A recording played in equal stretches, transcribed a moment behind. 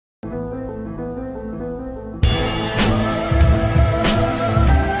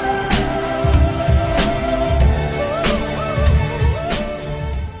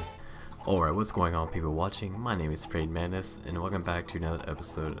Alright, what's going on, people watching? My name is Prayed Madness, and welcome back to another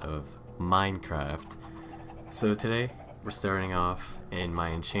episode of Minecraft. So today, we're starting off in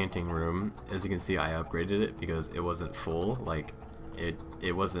my enchanting room. As you can see, I upgraded it because it wasn't full, like,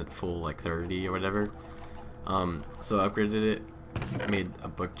 it wasn't full, like, 30 or whatever. So I upgraded it, made a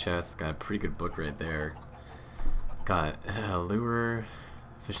book chest, got a pretty good book right there. Got Lure,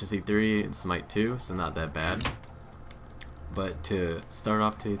 Efficiency 3, and Smite 2, so not that bad. But to start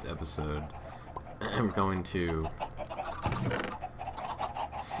off today's episode, we're going to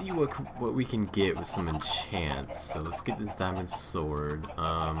see what we can get with some enchants. So let's get this diamond sword.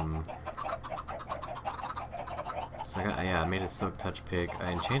 So I made a silk touch pick.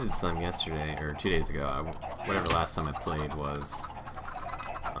 I enchanted some yesterday or 2 days ago. Whatever last time I played was.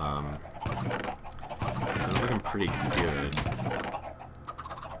 So it's looking pretty good.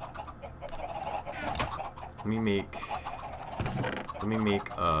 Let me make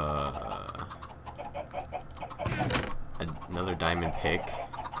another diamond pick.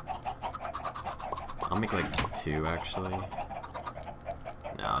 I'll make like 2 actually.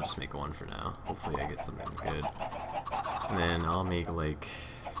 No, I'll just make 1 for now. Hopefully I get something good. And then I'll make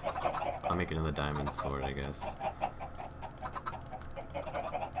another diamond sword, I guess.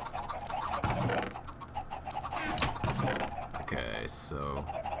 Okay, so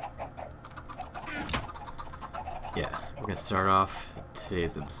yeah, we're gonna start off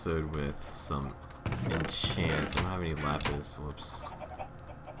today's episode with some enchants. I don't have any lapis. Whoops.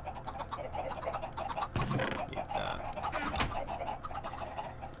 Need that.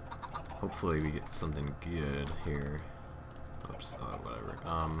 Hopefully we get something good here. Oops. Whatever.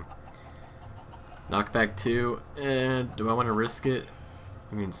 Knockback 2. And do I want to risk it?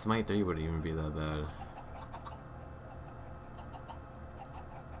 I mean, Smite 3 wouldn't even be that bad.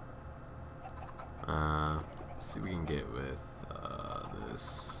 Let's see what we can get with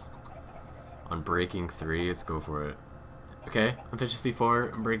this. On breaking 3, let's go for it. Okay, efficiency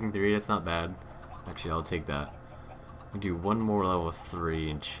 4, breaking 3, that's not bad. Actually, I'll take that. We do 1 more level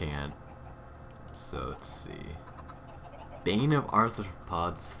 3 enchant. So let's see. Bane of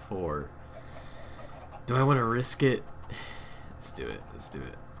Arthropods 4. Do I want to risk it? Let's do it. Let's do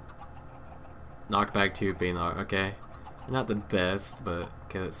it. Knockback 2, Bane. Okay, not the best, but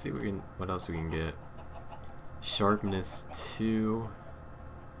okay. Let's see what else we can get. Sharpness 2.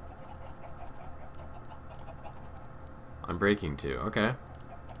 On breaking 2. Okay,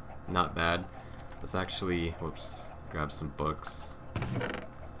 not bad. Let's actually, whoops, grab some books. I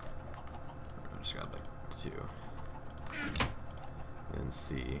just got like 2. And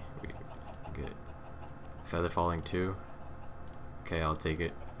see, we get Feather Falling 2. Okay, I'll take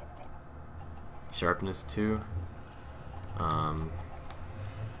it. Sharpness 2.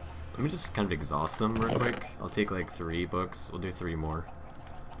 Let me just kind of exhaust them real quick. I'll take like 3 books. We'll do 3 more.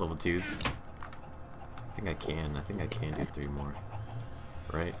 Level 2s. I think I can do 3 more.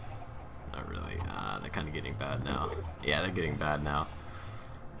 Right? Not really. They're kind of getting bad now. Yeah, they're getting bad now.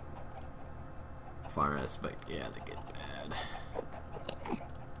 Far aspect, yeah, they get bad.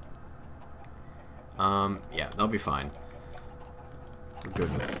 Yeah, that'll be fine. I'm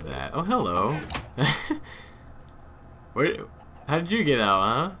good with that. Oh, hello. Where? How did you get out,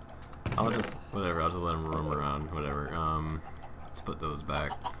 huh? I'll just let him roam around, whatever. Let's put those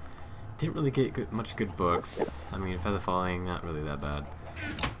back. Didn't really get much good books. I mean, Feather Falling, not really that bad.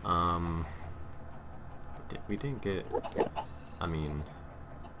 We didn't get, I mean,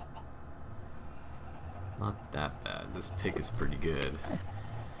 not that bad. This pick is pretty good.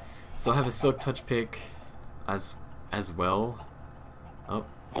 So I have a silk touch pick as well. Oh,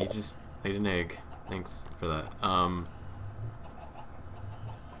 he just laid an egg. Thanks for that.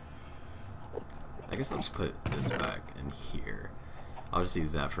 I guess I'll just put this back in here. I'll just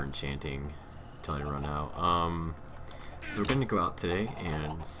use that for enchanting until I run out. So we're gonna go out today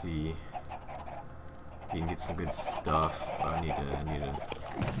and see if we can get some good stuff. I need to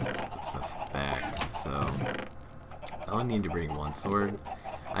put stuff back. So I only need to bring 1 sword.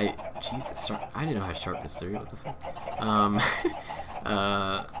 Jesus, I didn't know I had sharpness 3. What the fuck?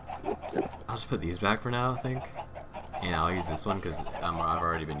 I'll just put these back for now, I think, and I'll use this one because I've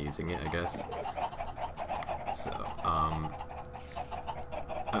already been using it, I guess. So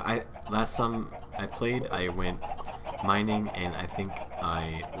last time I played, I went mining, and I think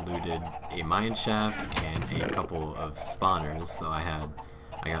I looted a mine shaft and a couple of spawners. So I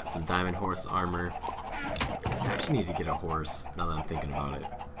got some diamond horse armor. I actually need to get a horse now that I'm thinking about it.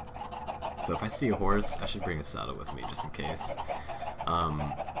 So if I see a horse, I should bring a saddle with me just in case.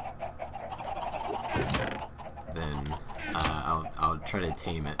 Then I'll try to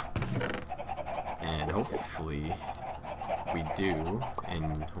tame it, and hopefully we do,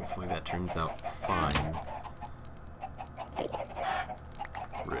 and hopefully that turns out fine.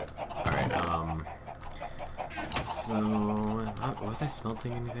 Alright, so, was I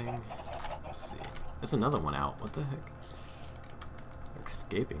smelting anything? Let's see. There's another one out. What the heck? They're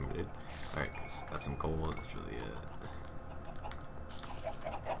escaping, dude. Alright, got some gold. That's really it.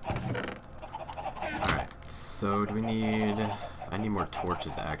 Alright, so do we need... I need more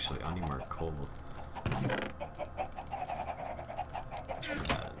torches, actually. I need more coal. Should put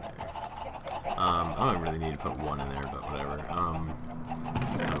that in there. I don't really need to put one in there, but whatever.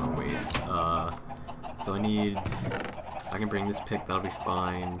 It's kind of a waste. So I need... I can bring this pick, that'll be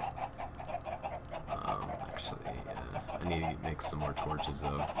fine. Actually, yeah. I need to make some more torches,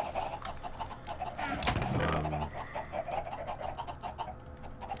 though.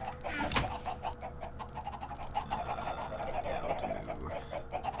 Yeah,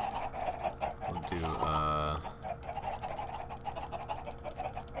 we'll do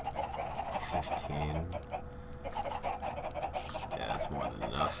 15. Yeah, that's more than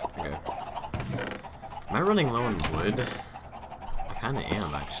enough. Okay. Am I running low on wood? I kinda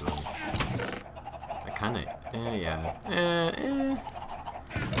am, actually. I kinda... yeah.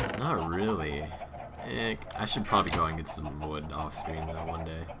 Not really. I should probably go and get some wood off screen though one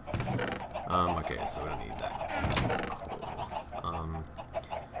day. Okay, so we don't need that. Cool.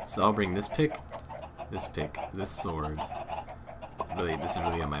 So I'll bring this pick, this sword. Really, this is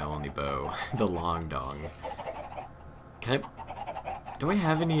really my only bow. The long dong. Can I... Do I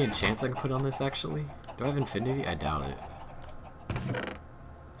have any enchants I can put on this, actually? Do I have infinity? I doubt it.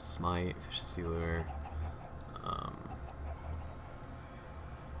 Smite, efficiency lure.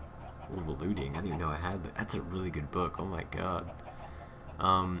 Ooh, looting. I didn't even know I had that. That's a really good book. Oh my god.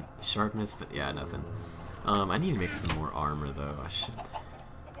 Sharpness, but yeah, nothing. I need to make some more armor though. Let's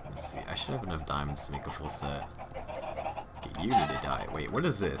see. I should have enough diamonds to make a full set. Okay, you need to die. Wait, what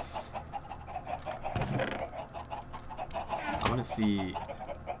is this? I want to see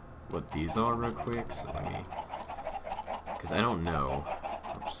what these are real quick. So let me, because I don't know.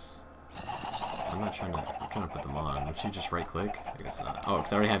 Oops. I'm trying to put them on. Would you just right click? I guess not. Oh,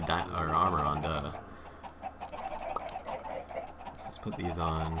 because I already have armor on, duh. Let's just put these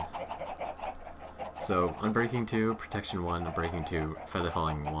on. So, Unbreaking 2, Protection 1, Unbreaking 2, Feather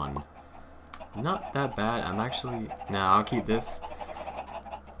Falling 1. Not that bad. I'm actually... Nah, I'll keep this.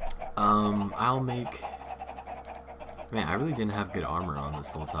 I'll make... Man, I really didn't have good armor on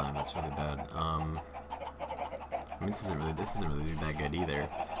this whole time. That's really bad. I mean, this isn't really that good either.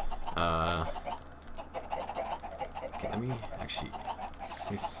 Okay, let me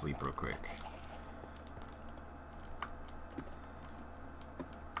sleep real quick.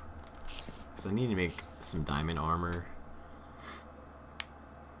 Because I need to make some diamond armor.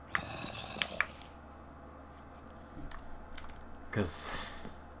 Because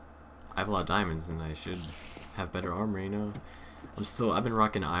I have a lot of diamonds and I should have better armor, you know? I've been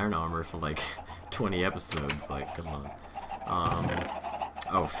rocking iron armor for like 20 episodes, like, come on.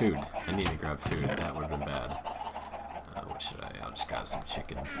 Oh, food. I need to grab food. That would have been bad. What should I? I'll just grab some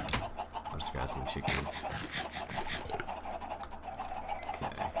chicken.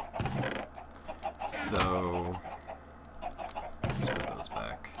 Okay. So, let's put those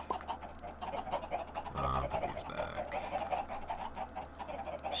back. Put these back.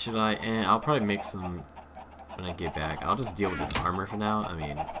 Should I? I'll probably make some when I get back. I'll just deal with this armor for now. I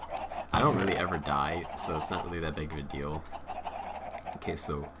mean, I don't really ever die, so it's not really that big of a deal. Okay,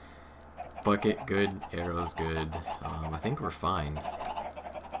 so bucket, good. Arrows, good. I think we're fine.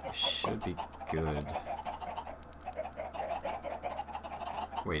 Should be good.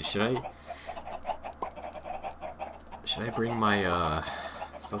 Wait, should I bring my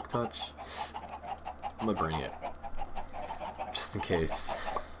Silk Touch? I'm gonna bring it just in case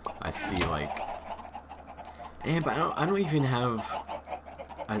I see like. But I don't even have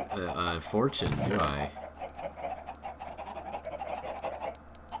a fortune, do I?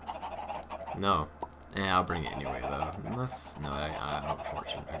 No. I'll bring it anyway, though. Unless... No, I don't have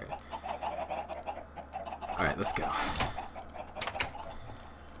fortune. Okay. Alright, let's go.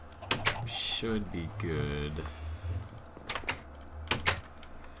 Should be good.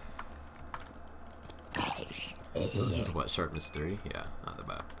 So this is what? Sharpness 3? Yeah, not that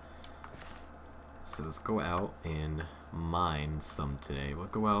bad. So let's go out and mine some today. We'll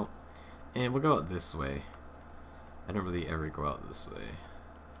go out this way. I don't really ever go out this way.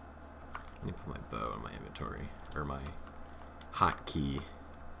 I need to put my bow in my inventory, or my hotkey,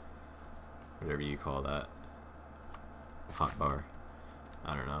 whatever you call that. Hotbar.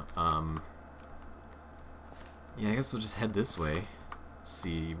 I don't know. Yeah, I guess we'll just head this way,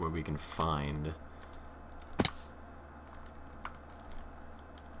 see what we can find.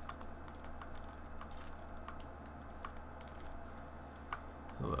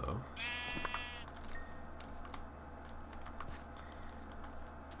 Hello.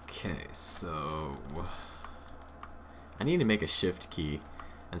 Okay, so I need to make a shift key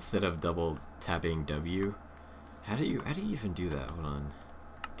instead of double tapping W. How do you even do that? Hold on.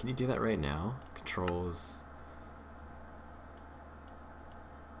 Can you do that right now? Controls.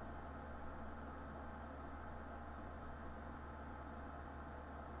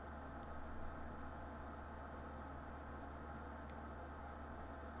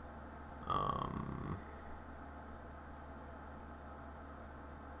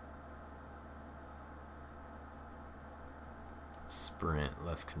 Sprint,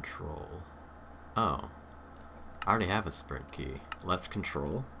 left control. Oh. I already have a sprint key. Left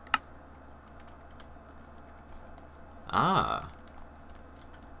control. Ah.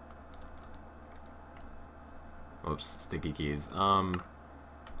 Oops, sticky keys. I'm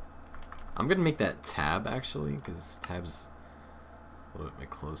gonna make that tab actually, because tab's a little bit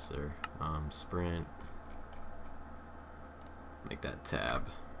closer. Sprint. Make that tab.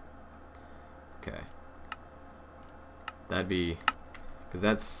 Okay. That'd be, because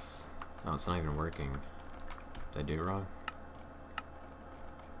that's, oh, it's not even working. Did I do it wrong?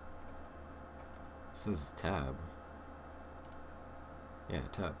 It says tab. Yeah,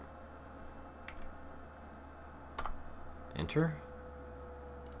 tab. Enter?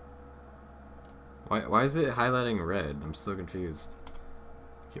 Why is it highlighting red? I'm so confused.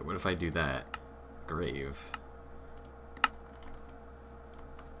 Okay, what if I do that? Grave.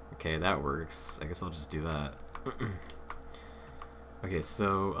 Okay, that works. I guess I'll just do that. Okay,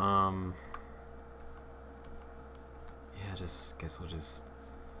 so, yeah, just, guess we'll just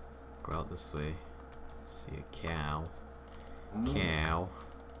go out this way. See a cow. Cow.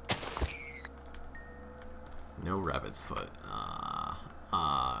 No rabbit's foot.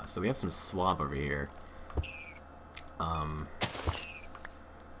 So we have some swamp over here.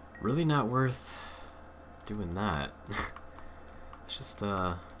 Really not worth doing that. Let's just,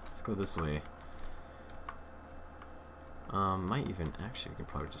 let's go this way. Might even, actually, we can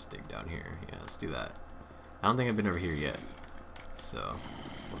probably just dig down here. Yeah, let's do that. I don't think I've been over here yet, so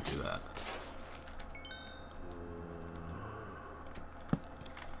we'll do that.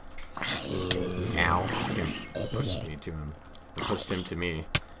 Ow. He pushed me to him. He pushed him to me.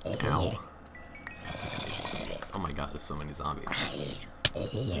 Ow. Oh my god, there's so many zombies.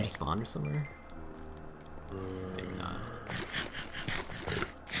 Is there a spawner somewhere? Maybe not.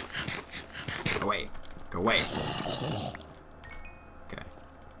 Go away. Go away. Okay.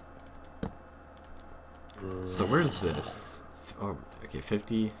 So where's this? Oh, okay,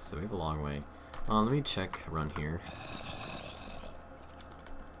 50. So we have a long way. Let me check around here.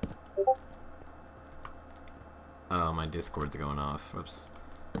 Oh, my Discord's going off. Whoops.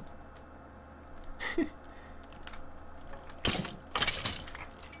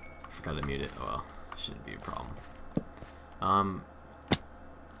 Forgot to mute it. Oh well, shouldn't be a problem.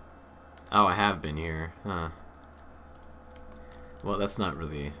 Oh, I have been here. Huh. Well, that's not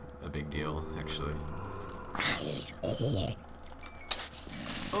really a big deal, actually.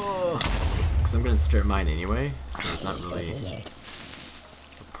 Oh, because I'm gonna strip mine anyway, so it's not really a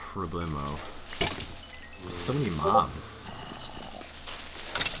problemo. There's so many mobs.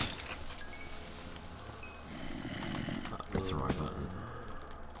 Oh, press the wrong button.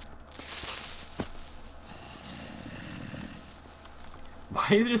 Why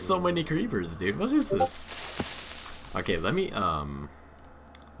is there so many creepers, dude? What is this? Okay, let me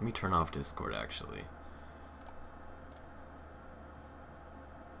turn off Discord actually.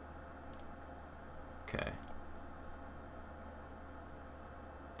 Okay.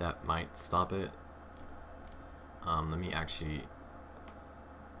 That might stop it. Let me actually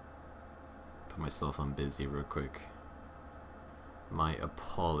put myself on busy real quick. My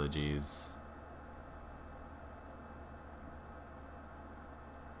apologies.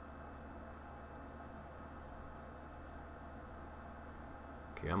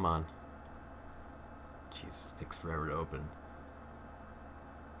 Okay, I'm on. Jesus, it takes forever to open.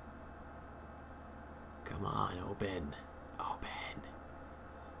 Come on, open. Open.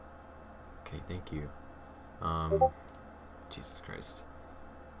 Okay, thank you. Jesus Christ.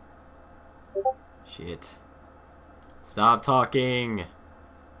 Shit. Stop talking!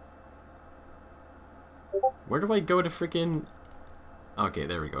 Where do I go to freaking... Okay,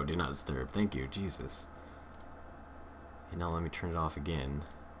 there we go. Do not disturb. Thank you. Jesus. And now let me turn it off again.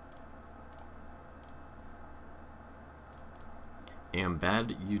 Am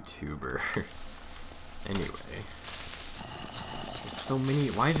bad YouTuber. Anyway. There's so many.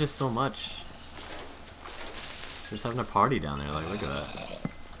 Why is there so much? They're just having a party down there. Like, look at that.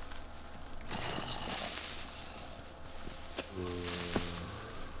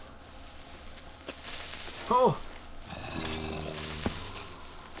 Oh!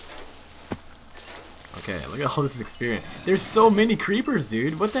 Okay, look at all this experience. There's so many creepers,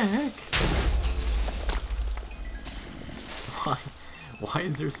 dude. What the heck? Why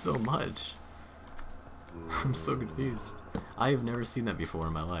is there so much? I'm so confused. I have never seen that before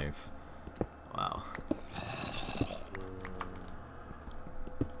in my life. Wow.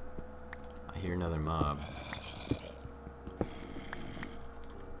 I hear another mob.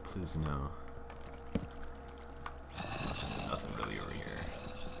 Please no. Nothing really over here.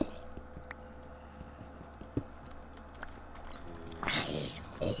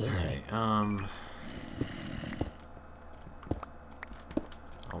 Alright,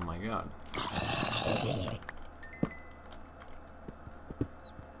 oh my god.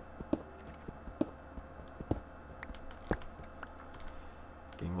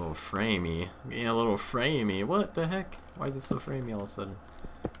 Getting a little framey. Getting a little framey. What the heck? Why is it so framey all of a sudden?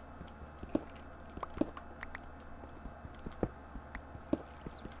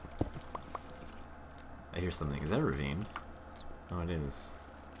 I hear something. Is that a ravine? Oh, it is.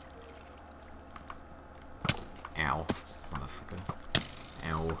 Ow. Motherfucker.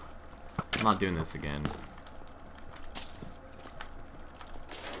 Ow. I'm not doing this again.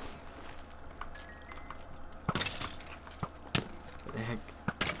 What the heck?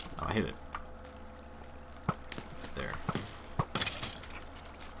 Oh, I hit it. It's there.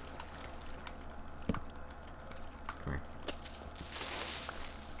 Come here.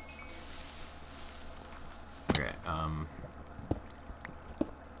 Okay,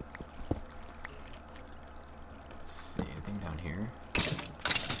 let's see, anything down here?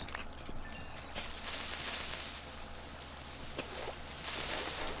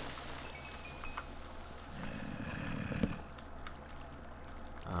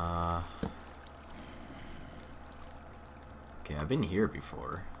 Okay, I've been here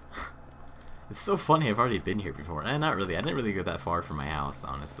before. It's so funny, I've already been here before. Not really, I didn't really go that far from my house,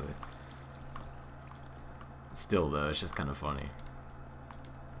 honestly. Still though, it's just kind of funny.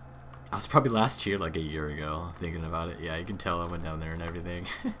 I was probably last here like a year ago, thinking about it. Yeah, you can tell I went down there and everything.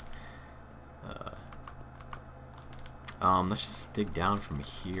 Let's just dig down from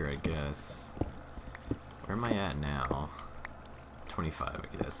here, I guess. Where am I at now? 25.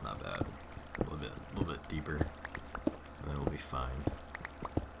 Okay, that's not bad. A little bit deeper, and then we'll be fine.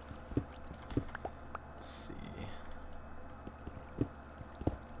 Let's see.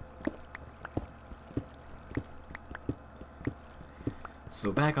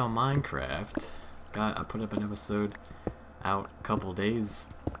 So back on Minecraft, I put up an episode out a couple days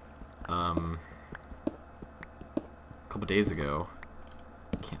ago.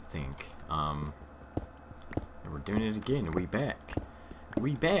 Can't think. And we're doing it again. We back.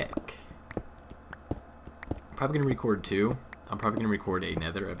 I'm probably gonna record two. I'm probably gonna record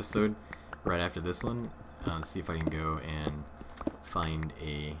another episode right after this one. See if I can go and find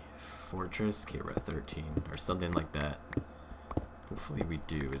a fortress. Okay, we're at 13 or something like that. Hopefully we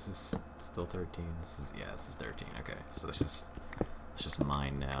do. Is this still 13? This is 13. Okay, so let's just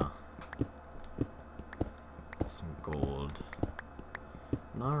mine now. Some gold.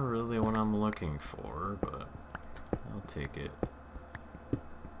 Not really what I'm looking for, but I'll take it.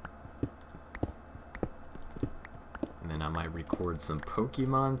 And then I might record some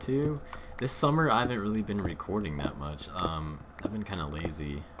Pokemon too. This summer I haven't really been recording that much. I've been kind of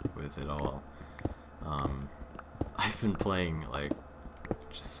lazy with it all. I've been playing like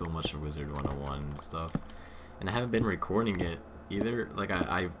just so much of Wizard 101 and stuff, and I haven't been recording it either. Like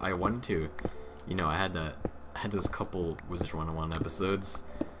I wanted to, you know, I had those couple Wizard 101 episodes,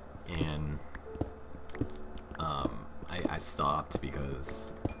 and I stopped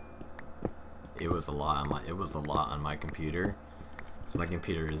because it was a lot on my computer. So my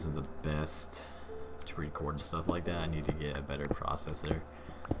computer isn't the best to record stuff like that. I need to get a better processor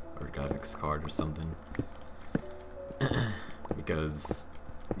or graphics card or something. Because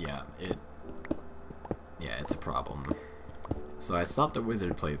it's a problem. So I stopped the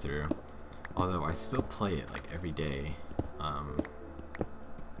Wizard playthrough, although I still play it like every day. I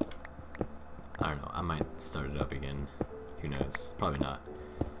don't know, I might start it up again. Who knows? Probably not.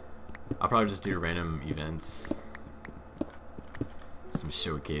 I'll probably just do random events, some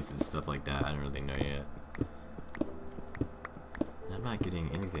showcases, stuff like that. I don't really know yet. I'm not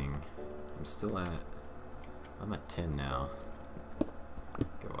getting anything. I'm at 10 now.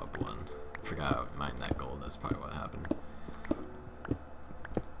 Go up one. I forgot I mined that gold. That's probably what happened.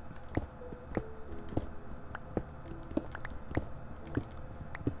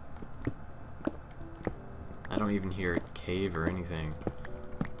 I don't even hear a cave or anything.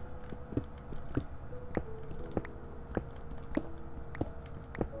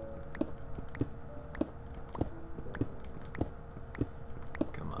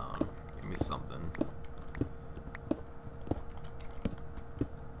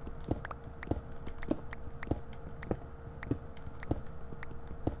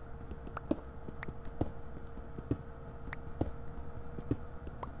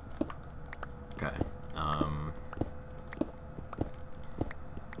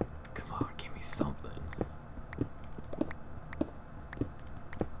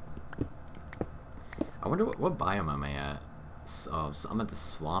 wonder what biome am I at? So I'm at the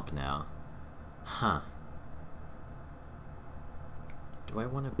swamp now. Huh. Do I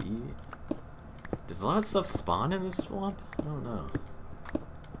want to be... Does a lot of stuff spawn in this swamp? I don't know.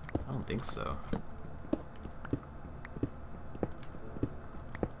 I don't think so.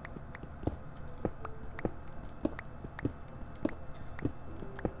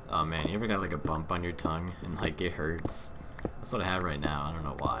 Oh man, you ever got like a bump on your tongue and like it hurts? That's what I have right now. I don't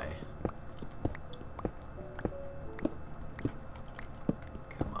know why.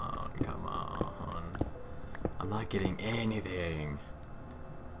 Come on, come on. I'm not getting anything.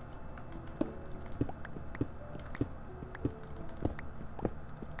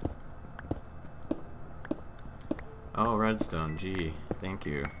 Oh, redstone, gee, thank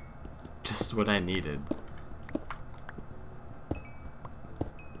you. Just what I needed.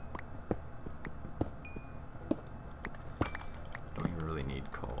 Don't even really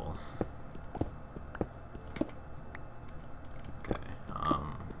need coal. Okay, how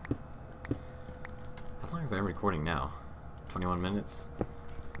long have I been recording now? 21 minutes?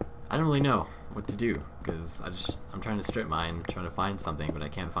 I don't really know what to do, because I'm trying to strip mine, trying to find something, but I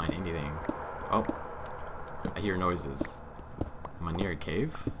can't find anything. Oh. I hear noises. Am I near a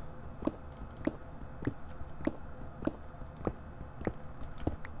cave?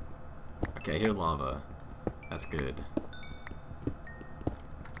 Okay, I hear lava. That's good.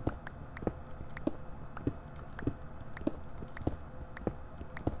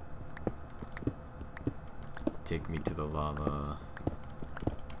 Take me to the lava.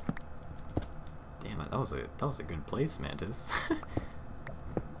 Damn it, that was a good place, Mantis.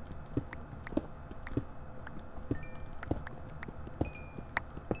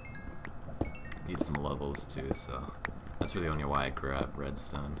 Need some levels too, so that's really only why I grabbed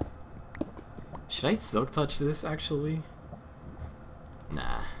redstone. Should I silk touch this actually?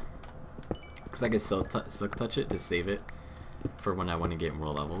 Nah, because I could silk touch it to save it for when I want to get more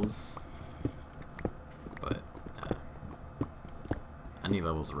levels. But I need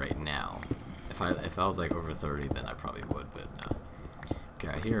levels right now. If I was like over 30, then I probably would. But no.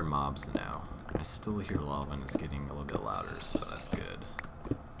 Okay, I hear mobs now. I still hear lava, and it's getting a little bit louder, so that's good.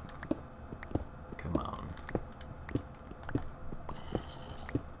 Come on.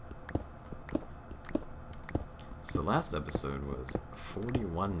 So last episode was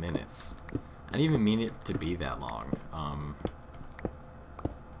 41 minutes. I didn't even mean it to be that long.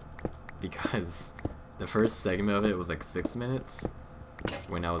 Because the first segment of it was like 6 minutes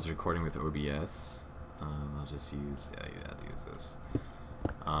when I was recording with OBS. I'll just use, yeah, you have to use this.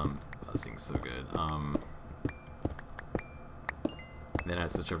 This thing's so good. Then I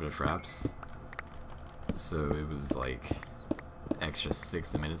switched over to Fraps. So it was like extra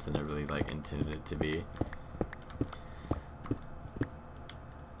 6 minutes than I really like intended it to be.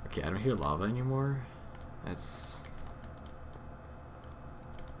 Okay, I don't hear lava anymore. That's...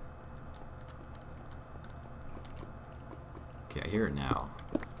 Okay, I hear it now.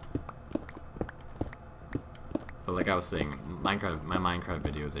 But like I was saying, my Minecraft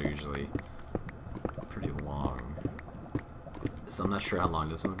videos are usually pretty long. So I'm not sure how long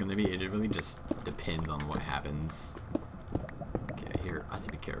this one's gonna be. It really just depends on what happens. Okay, here, I have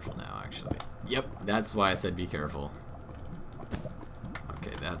to be careful now, actually. Yep, that's why I said be careful.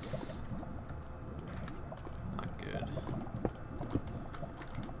 Okay, that's not good.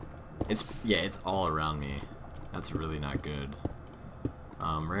 Yeah, it's all around me. That's really not good.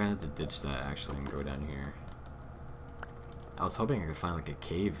 We're gonna have to ditch that actually and go down here. I was hoping I could find like a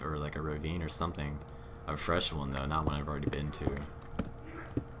cave or like a ravine or something. A fresh one though, not one I've already been to. Where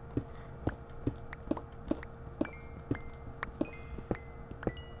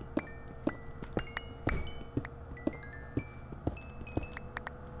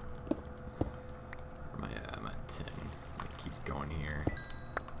am I at? I'm at 10. Let me keep going here.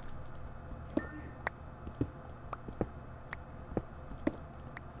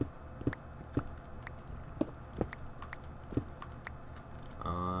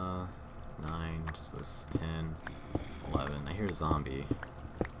 So this is 10, 11. I hear a zombie.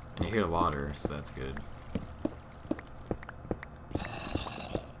 And I hear water, so that's good. I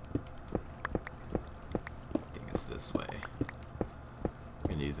think it's this way.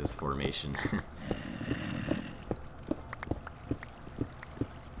 I'm gonna use this formation.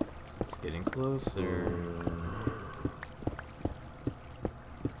 It's getting closer.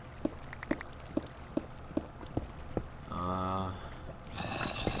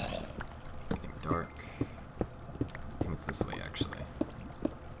 Dark. I think it's this way, actually.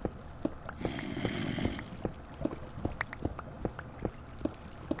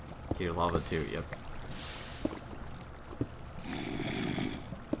 Here, lava too, yep.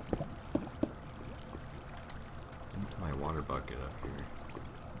 bucket up here.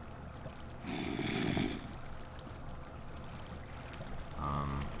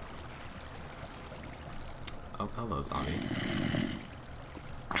 Oh, hello, zombie.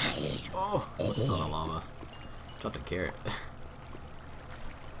 Oh, I'm still in the lava. Dropped a carrot.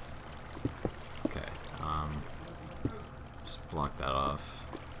 Okay, just block that off.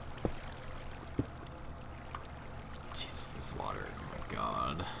 Jesus, this water. Oh my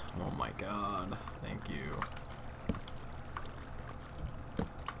god. Oh my god. Thank you.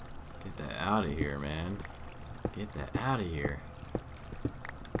 Get that out of here, man. Get that out of here.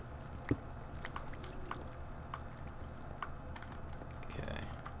 Okay.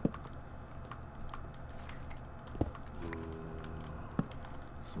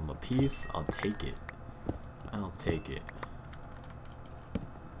 Some lapis, I'll take it. I'll take it.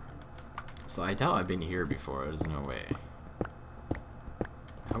 So I doubt I've been here before, there's no way.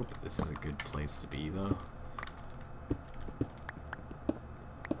 I hope this is a good place to be though.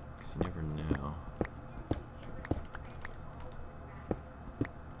 Cause you never know.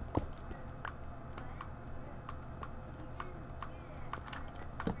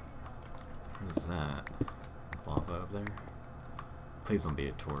 What is that? Lava up there? Please don't be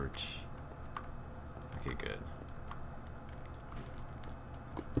a torch. Okay, good.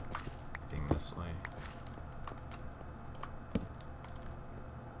 Thing this way.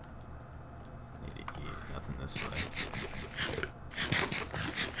 Need to eat. Nothing this way.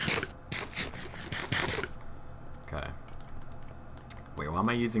 Okay. Wait, why am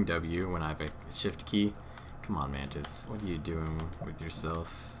I using W when I have a shift key? Come on, Mantis. What are you doing with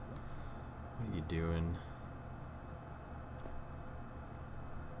yourself? What are you doing?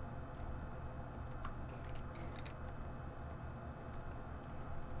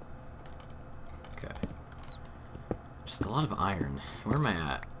 Okay. Just a lot of iron. Where am I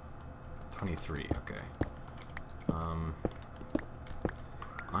at? 23, okay.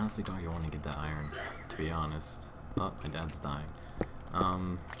 Honestly don't even want to get that iron, to be honest. Oh, my dad's dying.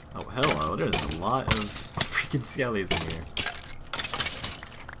 Oh, hello, there's a lot of freaking skellies in here.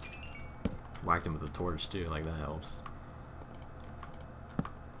 Whacked him with a torch too, like that helps.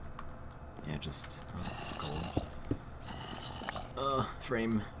 Yeah, just, oh, that's gold.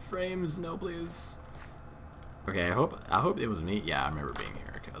 Frames, no please. Okay, I hope it was me. Yeah, I remember being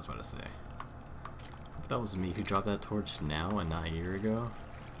here. Okay, I was about to say. Hope that was me who dropped that torch now and not a year ago.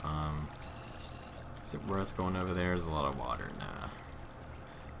 Is it worth going over there? There's a lot of water. Nah.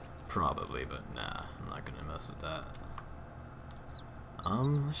 Probably, but nah. I'm not gonna mess with that.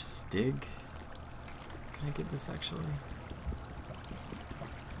 Let's just dig. Can I get this actually?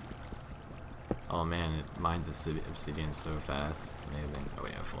 Oh man, it mines obsidian so fast. It's amazing. Oh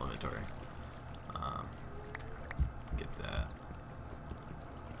yeah, full inventory. Get that.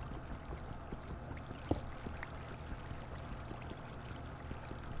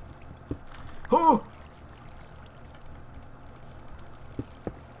 Oh!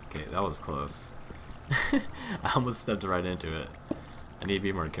 Okay, that was close. I almost stepped right into it. I need to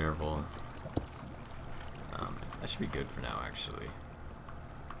be more careful. That should be good for now, actually.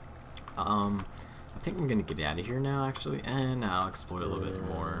 I think I'm gonna get out of here now, actually, and I'll explore a little bit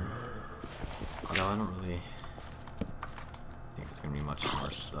more. Although I don't really think there's gonna be much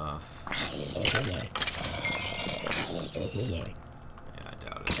more stuff. Yeah, I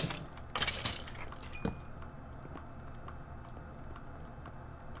doubt it.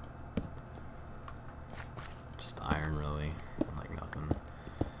 Just iron, really, like nothing.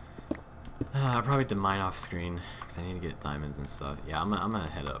 I'll probably have to mine off screen because I need to get diamonds and stuff. Yeah, I'm gonna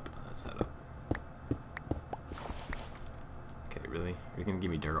head up. Let's head up. Okay, really? You're gonna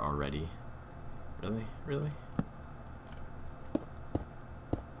give me dirt already? Really? Really?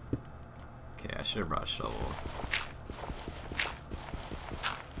 Okay, I should have brought a shovel.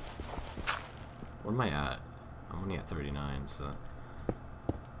 Where am I at? I'm only at 39, so...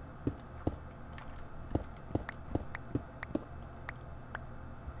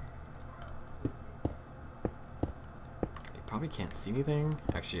 Probably can't see anything.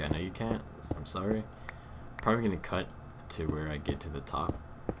 Actually, I know you can't. So I'm sorry. Probably gonna cut to where I get to the top.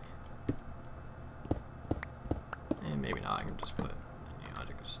 And maybe not. I can just put. Yeah, I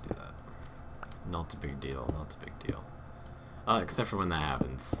can just do that. Not a big deal. Not a big deal. Except for when that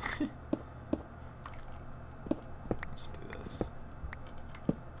happens. Let's do this.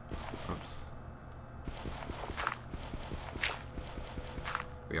 Oops.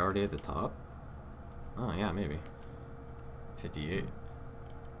 We already at the top? Oh yeah, maybe. 58.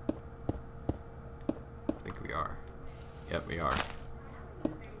 I think we are. Yep, we are.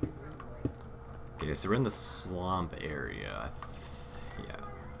 Okay, so we're in the swamp area. Yeah.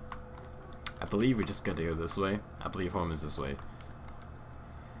 I believe we just gotta go this way. I believe home is this way.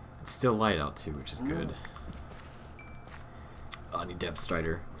 It's still light out too, which is good. Oh, I need Depth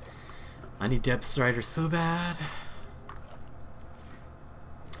Strider. I need Depth Strider so bad.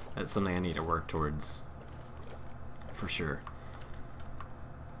 That's something I need to work towards. For sure.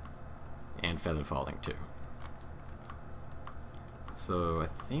 And Feather Falling too. So I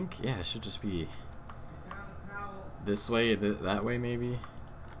think, yeah, it should just be this way, that way maybe.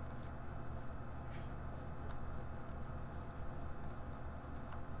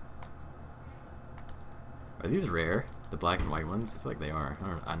 Are these rare? The black and white ones? I feel like they are.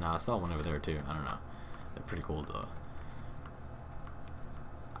 I saw one over there too. I don't know. They're pretty cool though.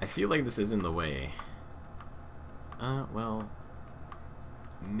 I feel like this is in the way. Well,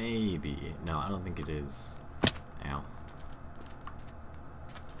 maybe. No, I don't think it is. Ow.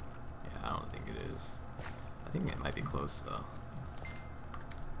 Yeah, I don't think it is. I think it might be close though.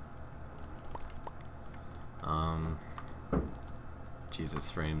 Jesus,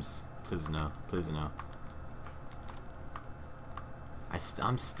 frames. Please no. Please no.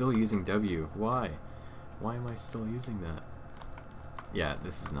 I'm still using W. Why? Why am I still using that? Yeah,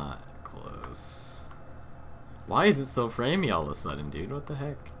 this is not close. Why is it so framey all of a sudden, dude? What the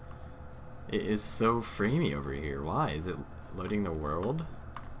heck? It is so framey over here. Why? Is it loading the world?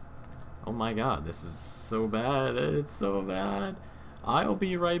 Oh my god, this is so bad. It's so bad. I'll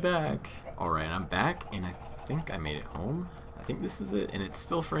be right back. Alright, I'm back, and I think I made it home. I think this is it, and it's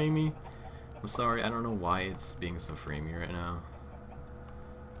still framey. I'm sorry, I don't know why it's being so framey right now.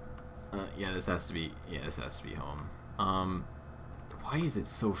 Yeah, this has to be home. Why is it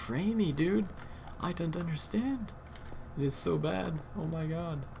so framey, dude? I don't understand. It is so bad. Oh my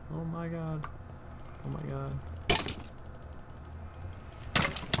god. Oh my god. Oh my god.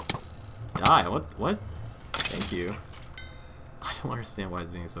 Die. What? Thank you. I don't understand why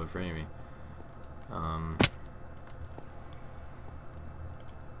it's being so framey.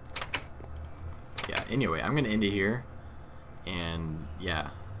 Yeah, anyway, I'm gonna end it here. And yeah,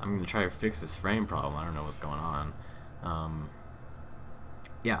 I'm gonna try to fix this frame problem. I don't know what's going on.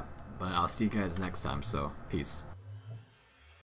 Yeah, but I'll see you guys next time, so peace.